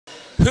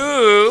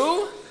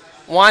Who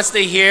wants to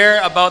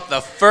hear about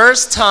the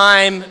first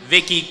time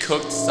Vicky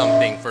cooked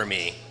something for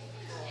me?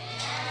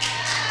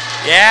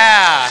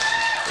 Yeah.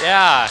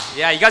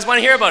 You guys want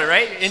to hear about it,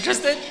 right?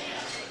 Interested?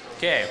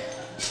 Okay.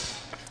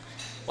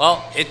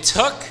 Well, it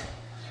took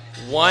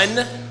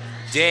one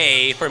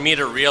day for me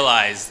to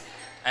realize,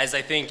 as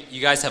I think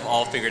you guys have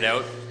all figured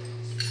out,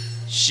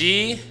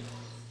 she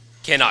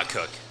cannot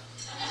cook.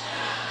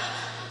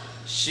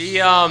 She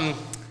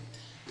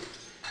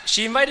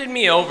invited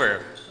me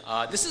over.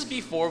 This is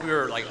before we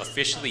were like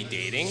officially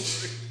dating.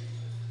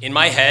 In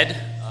my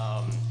head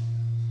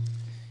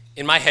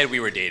we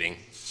were dating.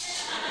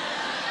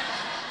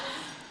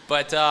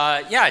 But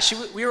yeah,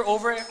 we were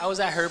over, I was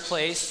at her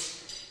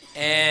place,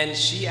 and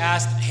she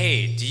asked,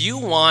 hey, do you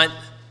want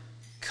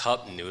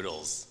cup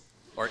noodles?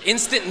 Or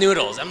instant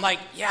noodles? I'm like,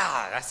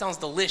 yeah, that sounds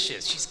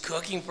delicious. She's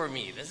cooking for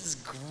me. This is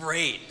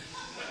great.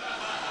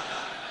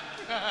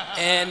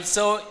 And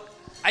so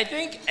I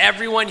think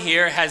everyone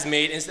here has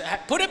made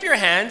put up your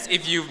hands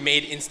if you've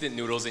made instant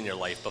noodles in your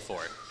life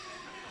before.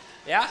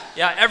 Yeah?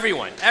 Yeah,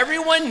 everyone.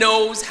 Everyone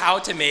knows how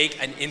to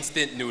make an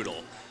instant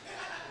noodle.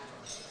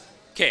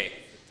 Okay,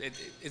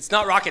 it's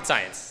not rocket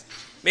science.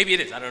 Maybe it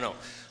is, I don't know.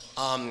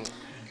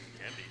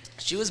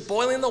 She was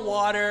boiling the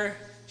water,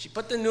 she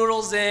put the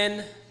noodles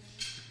in,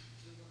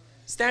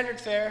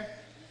 standard fare,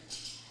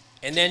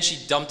 and then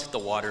she dumped the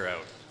water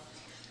out.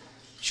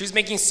 She was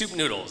making soup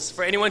noodles.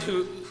 For anyone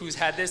who's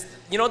had this,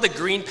 you know the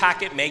green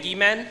packet Maggie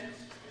men?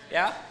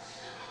 Yeah?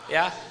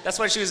 Yeah? That's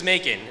what she was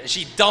making.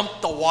 She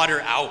dumped the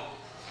water out.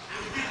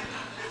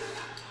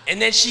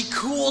 And then she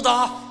cooled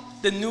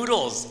off the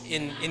noodles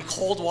in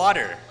cold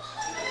water.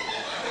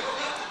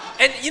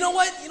 And you know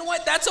what? You know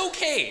what? That's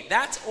okay.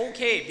 That's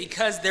okay,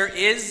 because there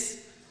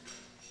is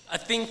a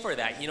thing for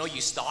that. You know,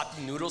 you stop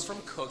the noodles from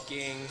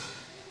cooking,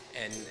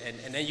 and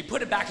then you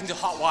put it back into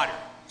hot water.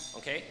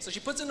 Okay, so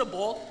she puts it in a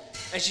bowl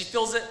and she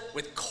fills it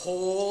with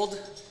cold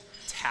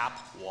tap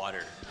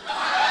water.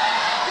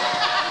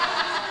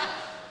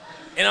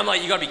 And I'm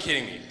like, you gotta be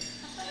kidding me.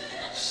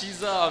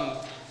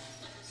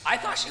 I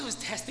thought she was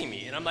testing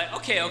me, and I'm like,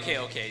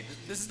 okay.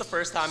 This is the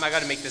first time I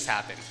gotta make this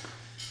happen.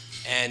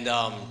 And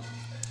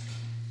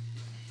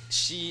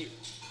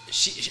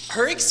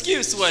her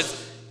excuse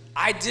was,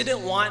 I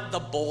didn't want the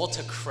bowl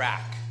to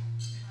crack.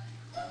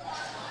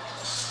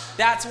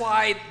 That's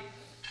why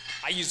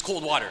I used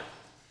cold water.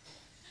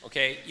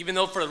 Okay, even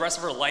though for the rest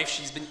of her life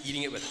she's been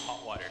eating it with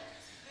hot water.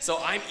 So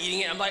I'm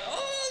eating it, I'm like,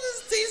 oh,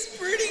 this tastes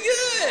pretty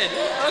good.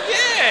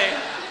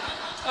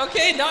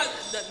 Okay,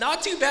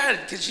 not too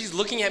bad, because she's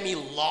looking at me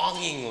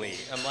longingly.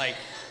 I'm like,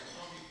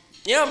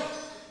 yeah,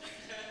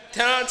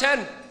 10 out of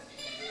 10.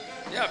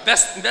 Yeah,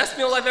 best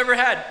meal I've ever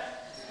had.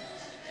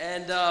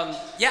 And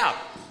yeah,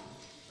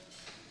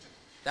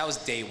 that was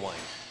day one.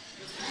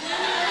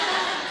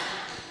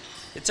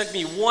 It took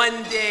me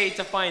one day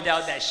to find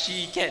out that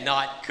she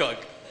cannot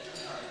cook.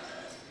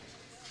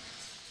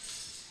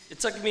 It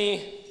took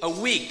me a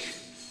week,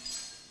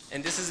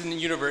 and this is in the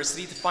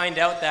university, to find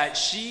out that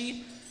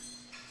she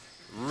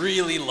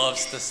really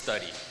loves to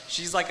study.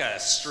 She's like a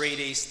straight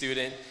A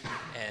student,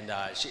 and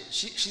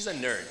she's a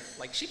nerd.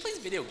 Like, she plays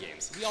video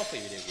games. We all play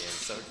video games,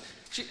 so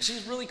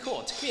she's really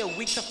cool. It took me a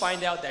week to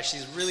find out that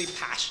she's really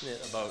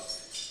passionate about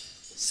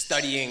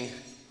studying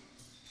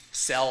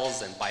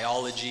cells and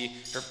biology.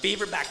 Her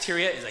favorite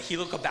bacteria is a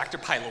Helicobacter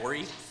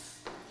pylori.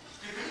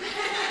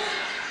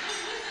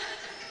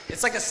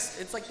 It's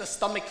like the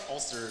stomach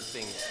ulcer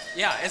thing.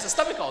 Yeah, it's a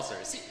stomach ulcer.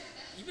 See,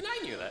 even I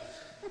knew that.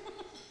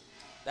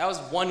 That was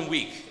 1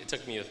 week it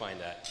took me to find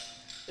that.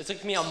 It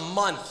took me a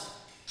month.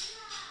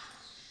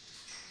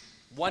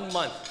 1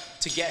 month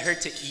to get her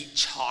to eat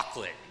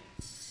chocolate.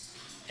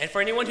 And for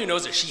anyone who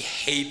knows her, she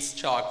hates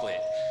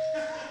chocolate.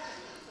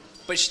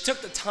 But she took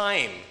the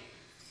time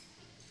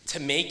to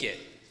make it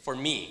for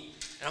me.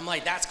 And I'm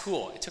like, that's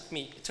cool. It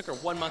took her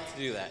 1 month to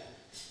do that.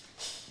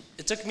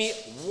 It took me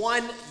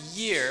 1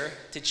 year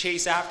to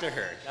chase after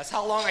her. That's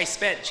how long I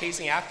spent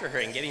chasing after her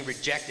and getting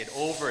rejected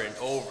over and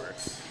over.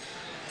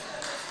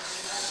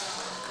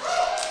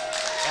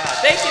 Yeah,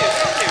 thank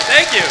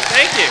you.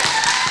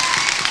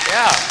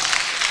 Yeah.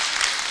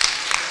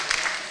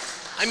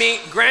 I mean,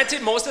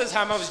 granted, most of the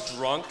time I was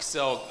drunk,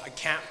 so I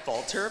can't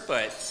fault her,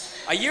 but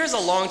a year is a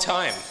long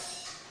time.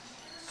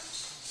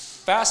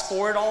 Fast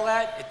forward all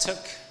that, it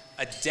took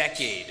a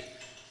decade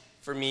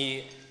for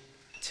me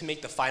to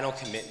make the final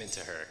commitment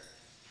to her.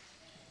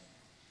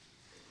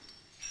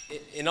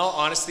 In all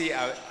honesty,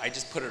 I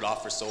just put it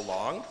off for so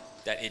long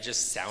that it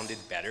just sounded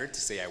better to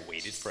say I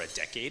waited for a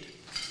decade.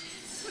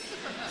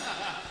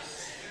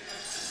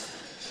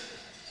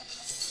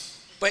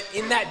 But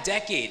in that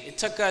decade, it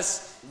took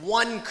us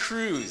 1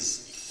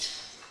 cruise.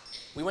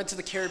 We went to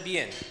the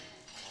Caribbean.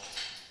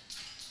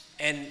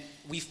 And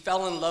we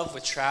fell in love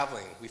with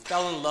traveling. We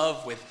fell in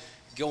love with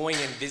going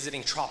and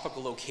visiting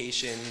tropical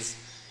locations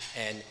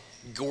and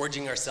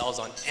gorging ourselves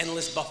on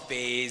endless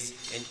buffets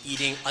and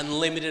eating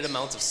unlimited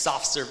amounts of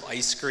soft serve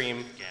ice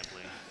cream.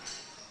 Gambling.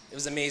 It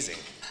was amazing.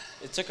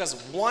 It took us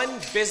 1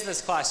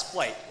 business class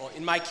flight. Well,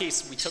 in my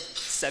case, we took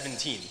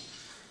 17.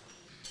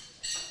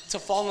 to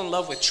fall in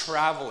love with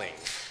traveling,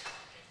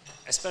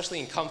 especially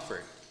in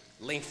comfort,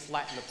 laying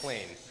flat in the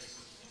plane.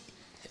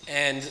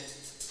 And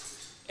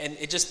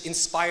it just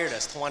inspired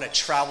us to want to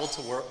travel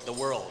to the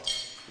world,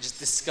 and just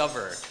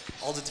discover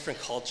all the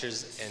different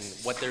cultures and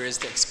what there is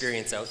to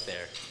experience out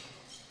there.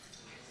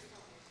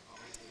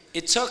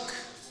 It took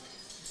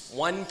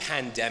one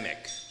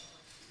pandemic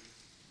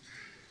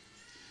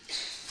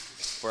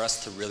for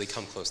us to really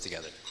come close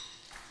together.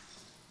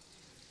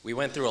 We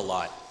went through a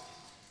lot.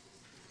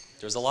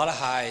 There was a lot of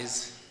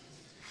highs.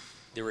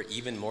 There were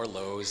even more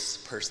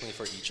lows personally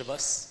for each of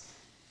us.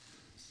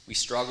 We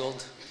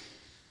struggled.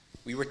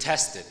 We were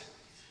tested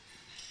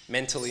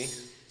mentally,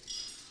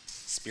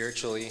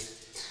 spiritually.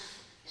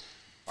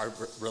 Our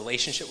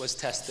relationship was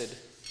tested,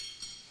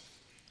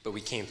 but we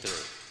came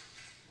through.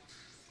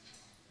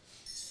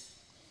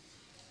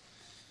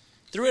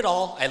 Through it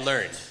all, I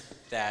learned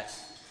that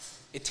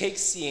it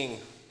takes seeing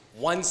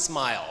one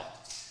smile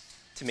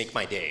to make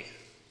my day,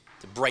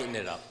 to brighten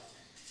it up.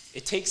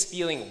 It takes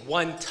feeling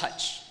one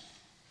touch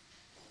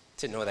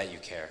to know that you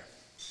care.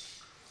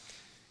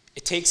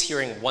 It takes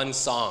hearing one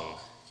song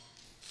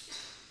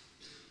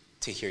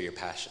to hear your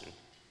passion.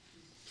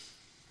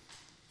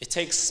 It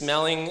takes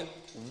smelling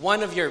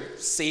one of your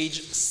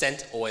sage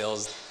scent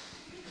oils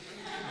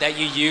that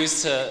you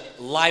use to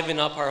liven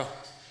up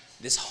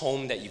this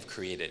home that you've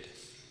created.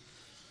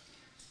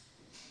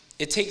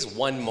 It takes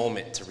one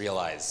moment to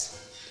realize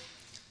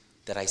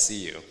that I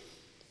see you,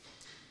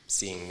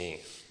 seeing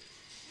me.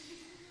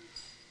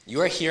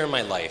 You are here in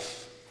my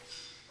life.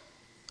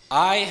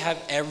 I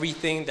have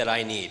everything that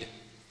I need.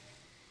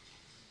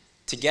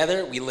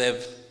 Together, we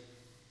live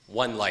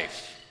one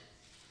life.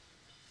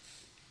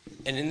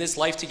 And in this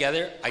life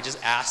together, I just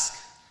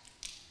ask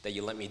that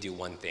you let me do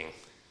one thing.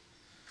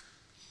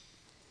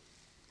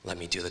 Let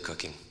me do the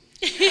cooking.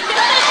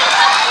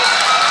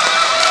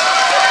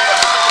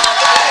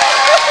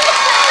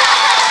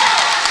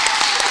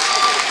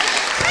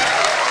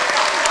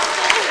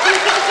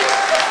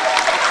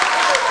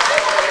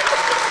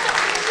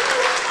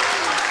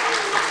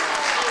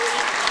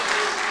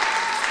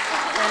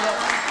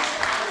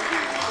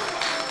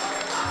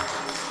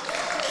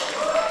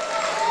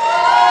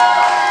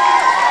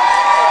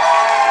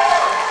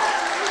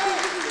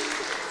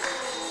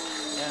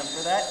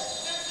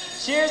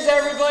 Cheers,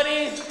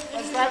 everybody.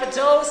 Let's have a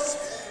toast.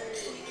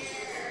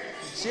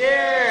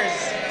 Cheers.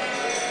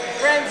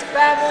 Friends,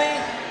 family,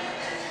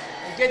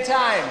 and good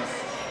times.